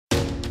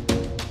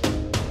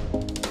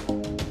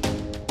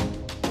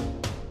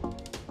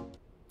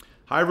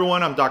Hi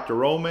everyone, I'm Dr.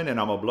 Roman and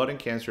I'm a blood and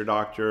cancer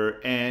doctor,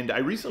 and I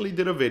recently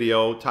did a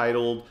video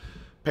titled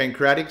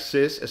Pancreatic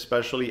Cysts,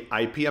 especially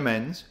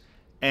IPMNs.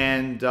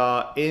 And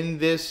in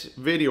this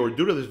video, or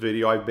due to this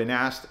video, I've been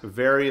asked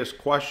various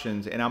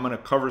questions, and I'm going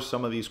to cover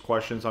some of these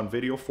questions on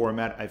video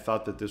format. I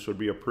thought that this would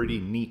be a pretty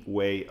neat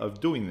way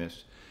of doing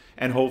this,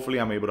 and hopefully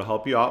I'm able to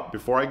help you out.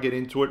 Before I get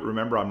into it,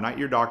 remember, I'm not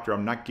your doctor.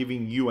 I'm not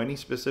giving you any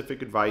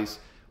specific advice.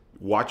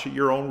 Watch at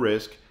your own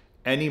risk.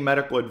 Any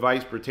medical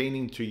advice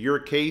pertaining to your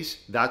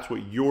case, that's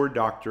what your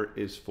doctor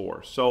is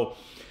for. So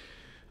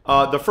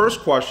the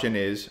first question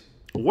is,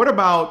 what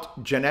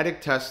about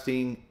genetic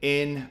testing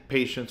in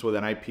patients with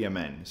an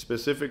IPMN,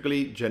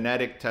 specifically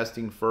genetic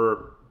testing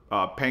for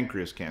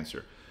pancreas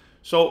cancer?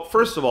 So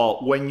first of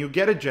all, when you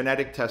get a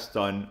genetic test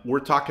done,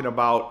 we're talking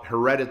about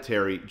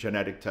hereditary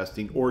genetic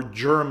testing or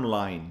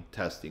germline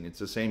testing. It's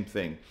the same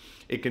thing.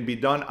 It can be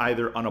done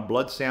either on a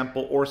blood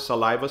sample or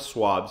saliva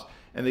swabs,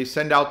 and they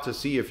send out to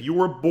see if you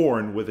were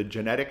born with a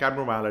genetic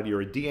abnormality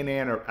or a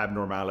DNA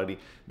abnormality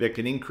that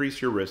can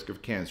increase your risk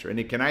of cancer. And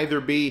it can either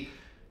be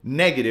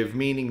negative,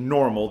 meaning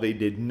normal, they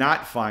did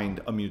not find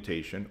a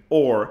mutation,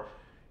 or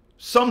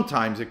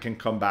sometimes it can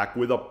come back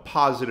with a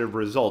positive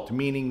result,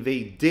 meaning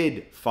they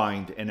did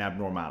find an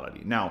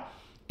abnormality. Now,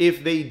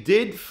 if they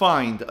did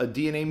find a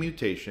DNA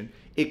mutation,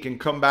 it can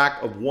come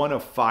back of one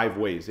of 5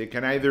 ways. It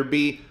can either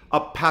be a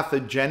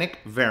pathogenic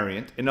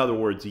variant, in other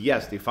words,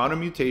 yes, they found a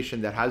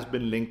mutation that has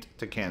been linked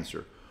to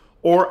cancer,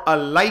 or a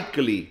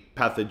likely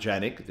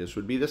pathogenic, this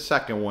would be the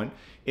second one,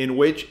 in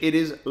which it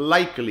is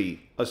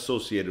likely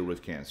associated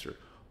with cancer,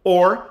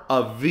 or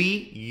a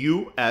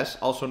VUS,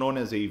 also known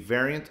as a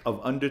variant of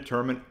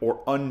undetermined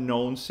or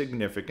unknown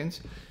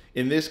significance.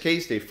 In this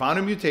case, they found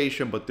a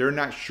mutation, but they're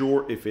not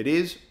sure if it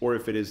is or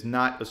if it is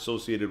not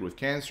associated with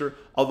cancer,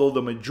 although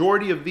the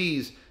majority of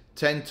these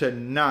tend to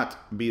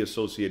not be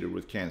associated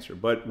with cancer,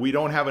 but we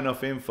don't have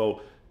enough info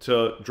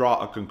to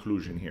draw a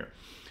conclusion here.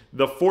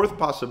 The fourth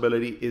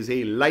possibility is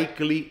a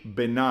likely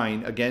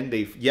benign. Again,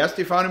 yes,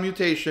 they found a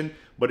mutation,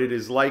 but it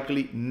is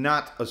likely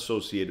not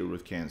associated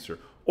with cancer,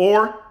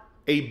 or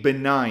a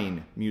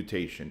benign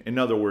mutation. In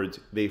other words,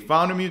 they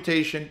found a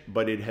mutation,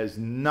 but it has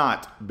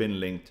not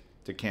been linked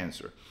to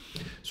cancer.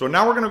 So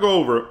now we're going to go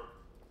over,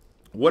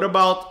 what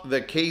about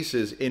the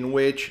cases in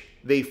which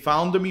they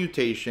found a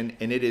mutation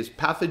and it is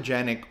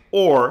pathogenic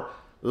or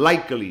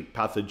likely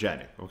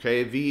pathogenic?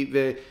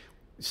 Okay,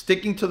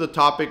 sticking to the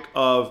topic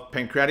of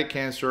pancreatic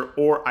cancer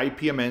or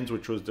IPMNs,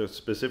 which was the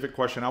specific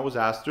question I was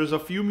asked, there's a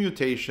few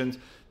mutations.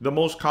 The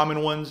most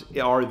common ones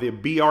are the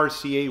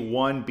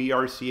BRCA1,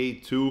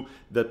 BRCA2,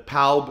 the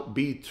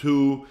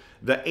PALB-B2,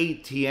 the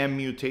ATM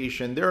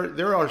mutation.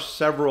 There are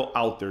several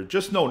out there.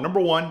 Just know, number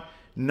one,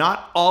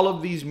 not all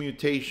of these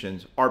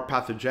mutations are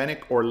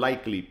pathogenic or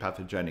likely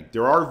pathogenic.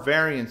 There are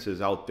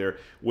variances out there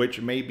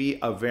which may be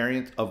a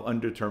variant of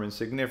undetermined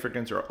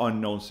significance or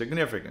unknown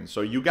significance.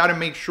 So you got to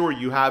make sure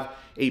you have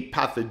a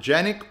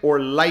pathogenic or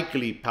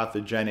likely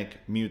pathogenic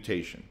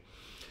mutation.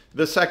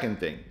 The second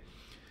thing,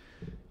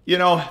 you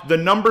know, the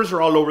numbers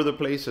are all over the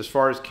place as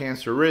far as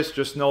cancer risk.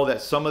 Just know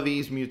that some of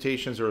these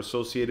mutations are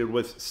associated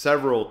with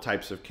several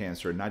types of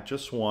cancer, not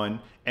just one,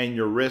 and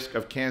your risk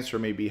of cancer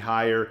may be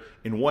higher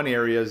in one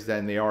areas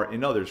than they are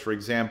in others. For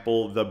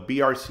example, the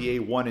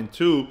BRCA1 and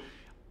 2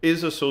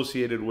 is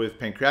associated with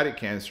pancreatic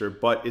cancer,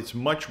 but it's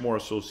much more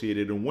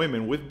associated in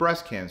women with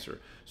breast cancer.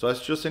 So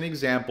that's just an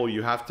example.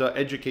 You have to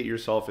educate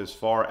yourself as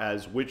far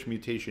as which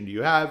mutation do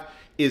you have,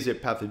 is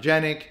it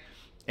pathogenic,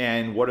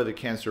 and what are the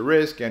cancer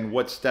risks, and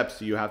what steps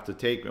do you have to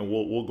take, and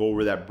we'll go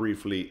over that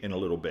briefly in a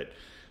little bit.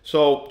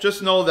 So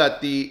just know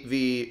that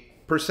the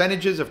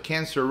percentages of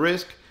cancer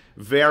risk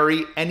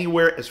vary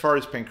anywhere, as far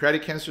as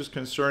pancreatic cancer is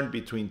concerned,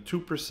 between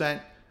 2%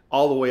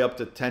 all the way up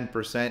to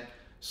 10%.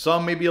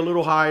 Some may be a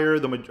little higher,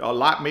 a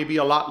lot may be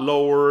a lot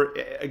lower.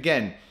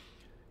 Again,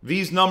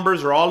 these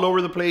numbers are all over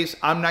the place.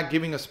 I'm not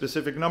giving a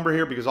specific number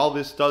here because all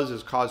this does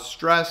is cause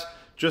stress.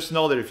 Just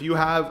know that if you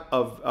have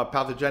a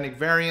pathogenic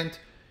variant,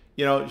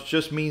 you know, it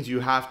just means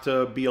you have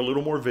to be a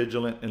little more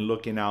vigilant and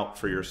looking out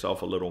for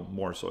yourself a little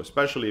more so,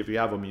 especially if you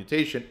have a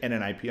mutation and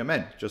an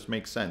IPMN. It just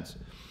makes sense.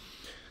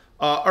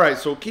 All right,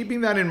 so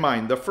keeping that in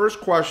mind, the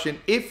first question,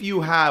 if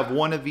you have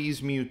one of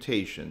these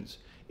mutations,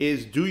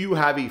 is do you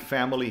have a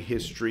family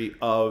history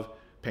of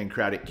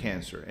pancreatic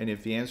cancer? And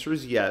if the answer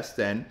is yes,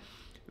 then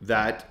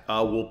that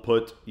will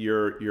put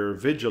your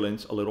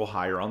vigilance a little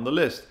higher on the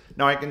list.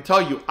 Now, I can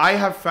tell you, I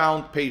have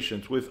found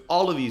patients with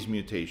all of these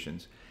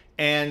mutations,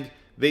 and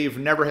they've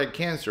never had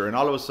cancer, and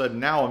all of a sudden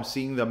now I'm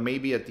seeing them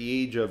maybe at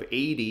the age of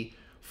 80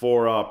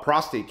 for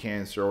prostate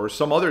cancer or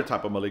some other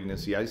type of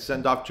malignancy. I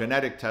send off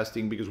genetic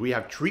testing because we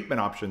have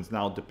treatment options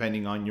now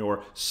depending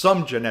on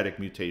some genetic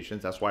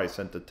mutations. That's why I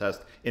sent the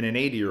test in an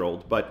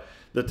 80-year-old. But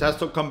the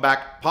test will come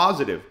back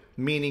positive,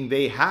 meaning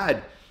they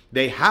have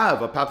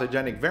a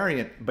pathogenic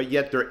variant, but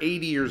yet they're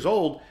 80 years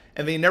old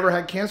and they never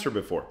had cancer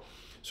before.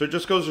 So it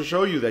just goes to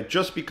show you that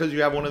just because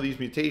you have one of these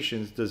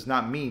mutations does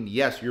not mean,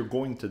 yes, you're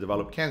going to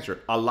develop cancer.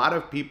 A lot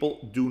of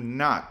people do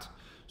not.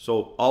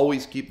 So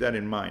always keep that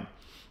in mind.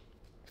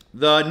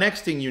 The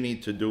next thing you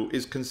need to do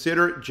is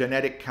consider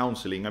genetic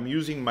counseling. I'm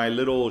using my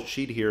little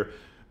sheet here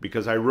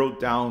because I wrote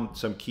down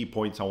some key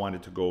points I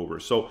wanted to go over.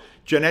 So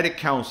genetic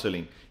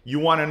counseling, you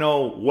want to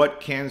know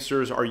what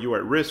cancers are you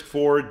at risk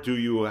for? Do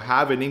you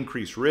have an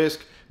increased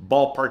risk?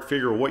 Ballpark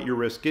figure what your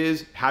risk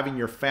is. Having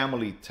your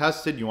family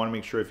tested, you want to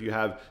make sure if you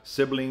have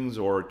siblings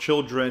or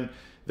children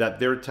that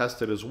they're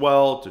tested as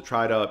well to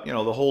try to,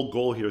 the whole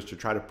goal here is to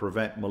try to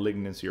prevent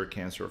malignancy or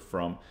cancer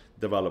from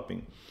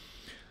developing.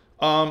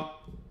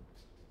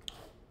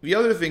 The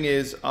other thing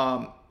is,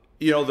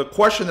 the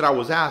question that I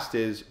was asked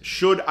is,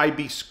 should I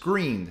be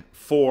screened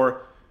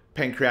for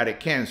pancreatic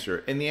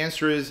cancer? And the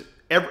answer is,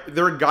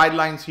 there are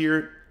guidelines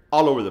here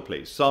all over the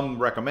place. Some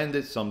recommend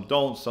it, some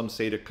don't. Some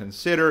say to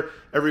consider.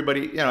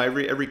 Everybody,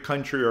 every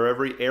country or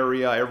every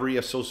area, every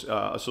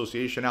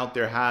association out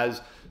there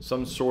has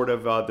some sort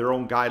of their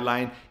own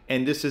guideline,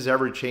 and this is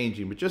ever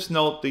changing. But just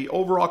note, the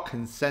overall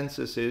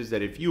consensus is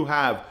that if you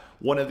have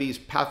one of these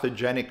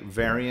pathogenic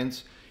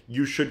variants,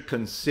 you should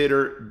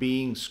consider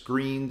being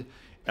screened,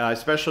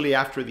 especially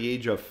after the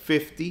age of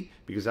 50,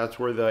 because that's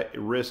where the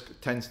risk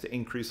tends to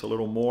increase a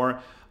little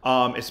more.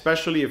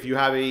 Especially if you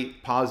have a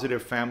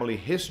positive family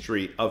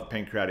history of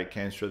pancreatic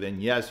cancer,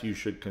 then yes, you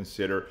should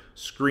consider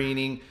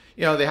screening.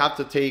 They have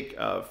to take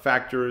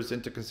factors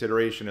into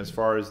consideration as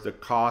far as the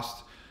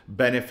cost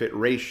benefit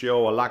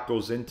ratio. A lot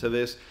goes into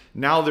this.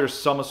 Now there's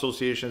some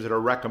associations that are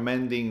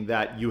recommending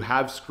that you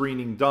have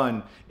screening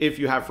done if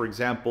you have, for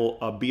example,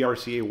 a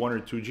BRCA1 or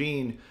 2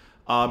 gene,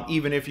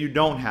 even if you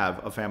don't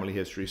have a family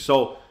history.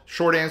 So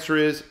short answer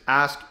is,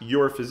 ask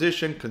your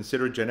physician,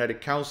 consider genetic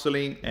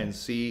counseling, and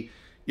see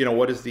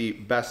what is the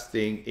best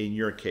thing in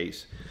your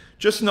case.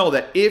 Just know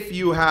that if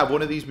you have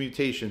one of these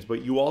mutations,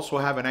 but you also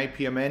have an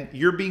IPMN,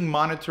 you're being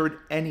monitored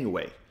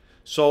anyway.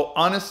 So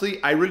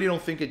honestly, I really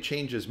don't think it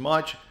changes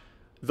much.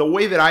 The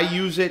way that I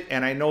use it,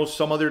 and I know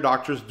some other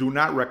doctors do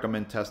not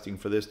recommend testing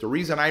for this. The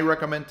reason I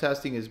recommend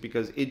testing is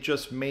because it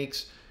just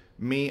makes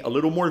me a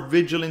little more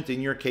vigilant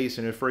in your case.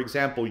 And if, for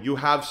example, you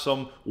have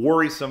some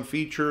worrisome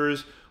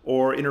features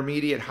or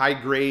intermediate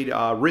high-grade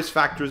risk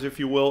factors, if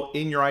you will,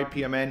 in your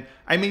IPMN,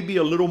 I may be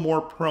a little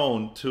more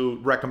prone to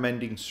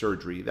recommending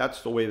surgery.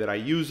 That's the way that I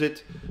use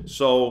it.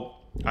 So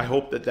I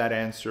hope that that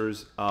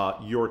answers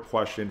your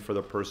question for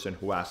the person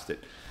who asked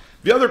it.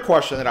 The other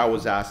question that I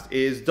was asked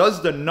is,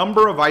 does the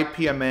number of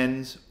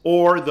IPMNs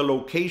or the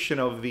location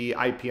of the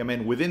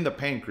IPMN within the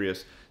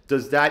pancreas,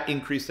 does that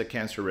increase the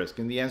cancer risk?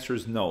 And the answer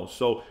is no.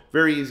 So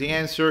very easy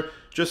answer.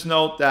 Just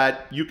note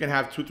that you can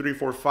have 2, 3,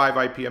 4, 5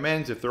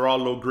 IPMNs. If they're all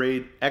low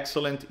grade,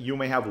 excellent. You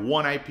may have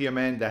one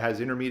IPMN that has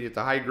intermediate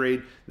to high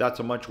grade. That's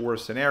a much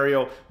worse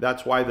scenario.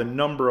 That's why the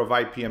number of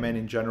IPMN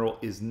in general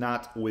is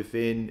not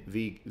within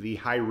the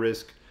high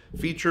risk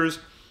features,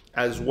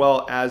 as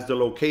well as the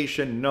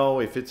location. No,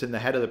 if it's in the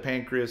head of the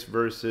pancreas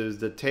versus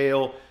the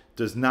tail,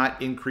 does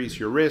not increase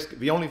your risk.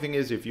 The only thing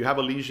is, if you have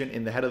a lesion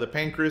in the head of the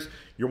pancreas,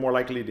 you're more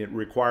likely to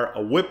require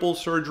a Whipple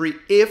surgery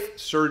if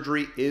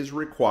surgery is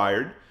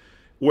required.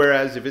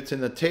 Whereas if it's in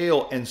the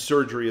tail and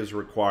surgery is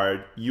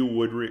required, you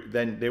would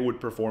then they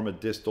would perform a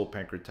distal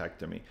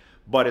pancreatectomy.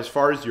 But as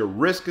far as your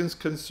risk is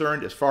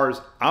concerned, as far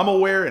as I'm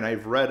aware, and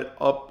I've read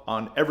up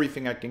on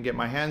everything I can get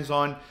my hands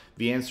on,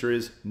 the answer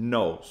is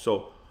no.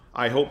 So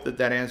I hope that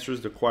that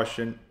answers the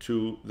question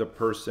to the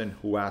person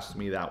who asked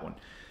me that one.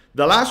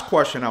 The last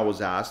question I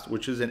was asked,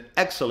 which is an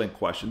excellent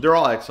question. They're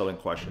all excellent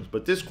questions,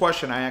 but this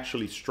question I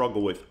actually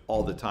struggle with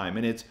all the time,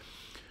 and it's,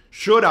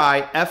 should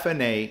I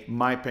FNA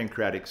my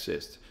pancreatic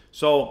cyst?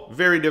 So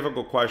very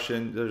difficult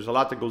question. There's a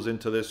lot that goes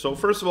into this. So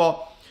first of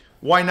all,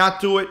 why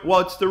not do it? Well,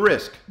 it's the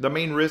risk. The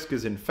main risk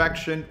is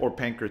infection or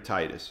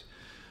pancreatitis.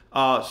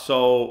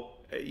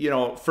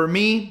 For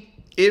me,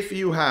 if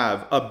you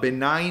have a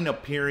benign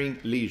appearing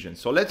lesion,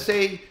 so let's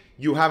say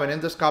you have an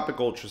endoscopic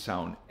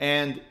ultrasound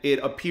and it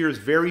appears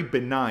very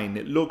benign.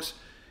 It looks,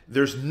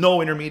 there's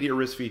no intermediate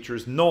risk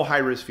features, no high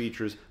risk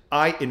features.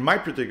 In my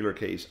particular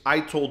case,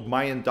 I told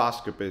my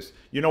endoscopist,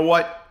 you know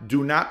what?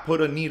 Do not put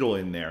a needle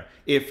in there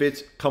if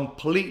it's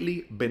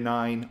completely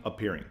benign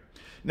appearing.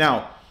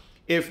 Now,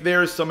 if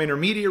there's some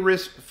intermediate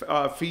risk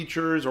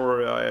features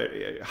or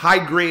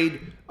high grade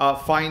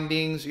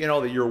findings,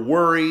 that you're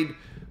worried,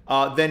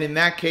 then in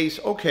that case,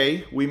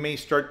 okay, we may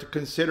start to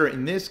consider,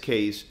 in this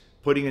case,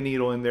 putting a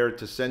needle in there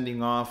to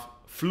sending off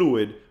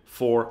fluid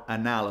for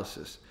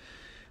analysis.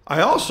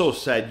 I also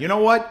said, you know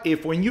what?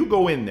 If when you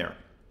go in there,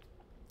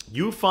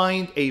 you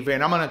find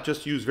and I'm going to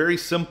just use very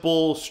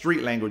simple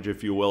street language,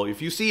 if you will.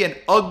 If you see an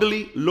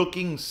ugly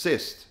looking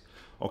cyst,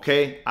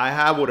 okay, I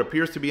have what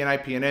appears to be an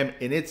IPMN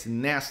and it's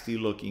nasty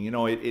looking.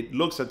 It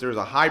looks like there's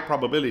a high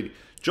probability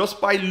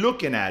just by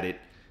looking at it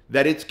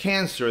that it's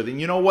cancer. Then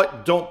you know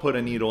what? Don't put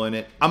a needle in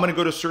it. I'm going to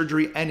go to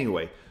surgery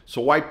anyway.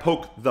 So why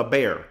poke the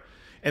bear?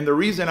 And the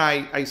reason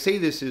I say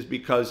this is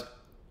because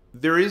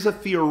there is a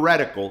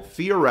theoretical,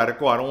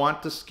 I don't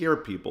want to scare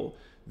people,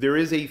 there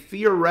is a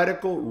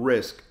theoretical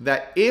risk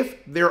that if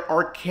there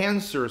are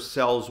cancer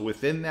cells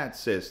within that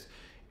cyst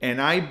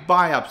and I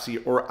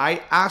biopsy or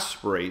I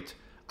aspirate,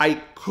 I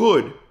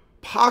could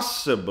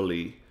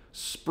possibly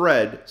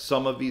spread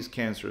some of these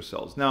cancer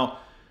cells. Now,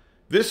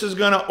 this is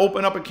going to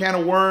open up a can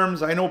of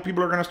worms. I know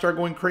people are going to start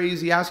going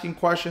crazy, asking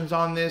questions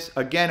on this.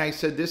 Again, I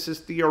said this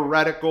is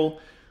theoretical.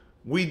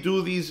 We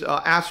do these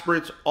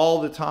aspirates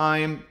all the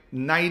time.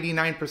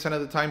 99%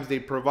 of the times they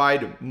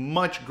provide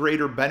much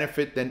greater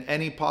benefit than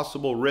any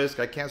possible risk.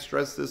 I can't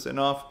stress this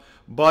enough.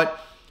 But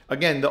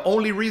again, the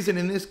only reason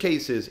in this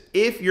case is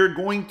if you're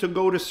going to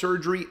go to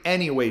surgery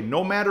anyway,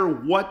 no matter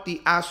what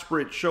the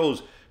aspirate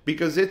shows,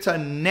 because it's a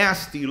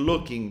nasty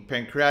looking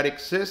pancreatic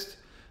cyst,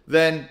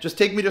 then just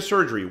take me to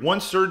surgery.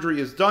 Once surgery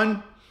is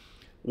done,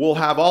 we'll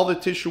have all the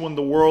tissue in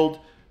the world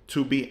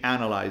to be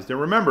analyzed. And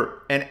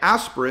remember, an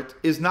aspirate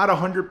is not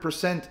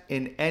 100%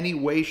 in any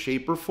way,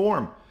 shape, or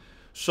form.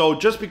 So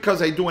just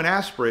because I do an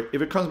aspirate,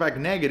 if it comes back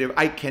negative,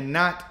 I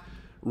cannot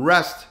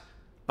rest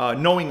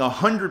knowing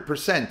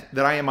 100%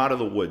 that I am out of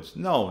the woods.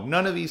 No,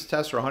 none of these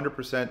tests are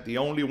 100%. The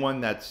only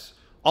one that's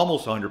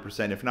almost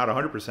 100%, if not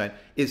 100%,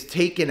 is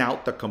taking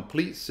out the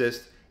complete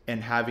cyst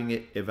and having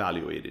it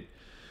evaluated.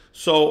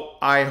 So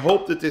I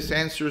hope that this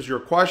answers your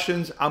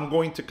questions. I'm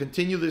going to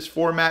continue this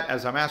format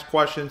as I'm asked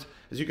questions.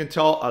 As you can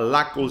tell, a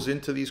lot goes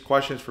into these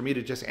questions. For me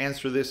to just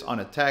answer this on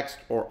a text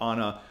or on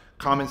a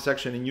comment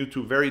section in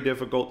YouTube, very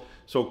difficult.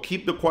 So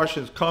keep the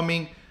questions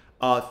coming.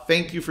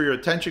 Thank you for your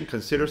attention.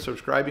 Consider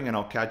subscribing, and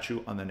I'll catch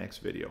you on the next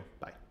video.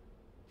 Bye.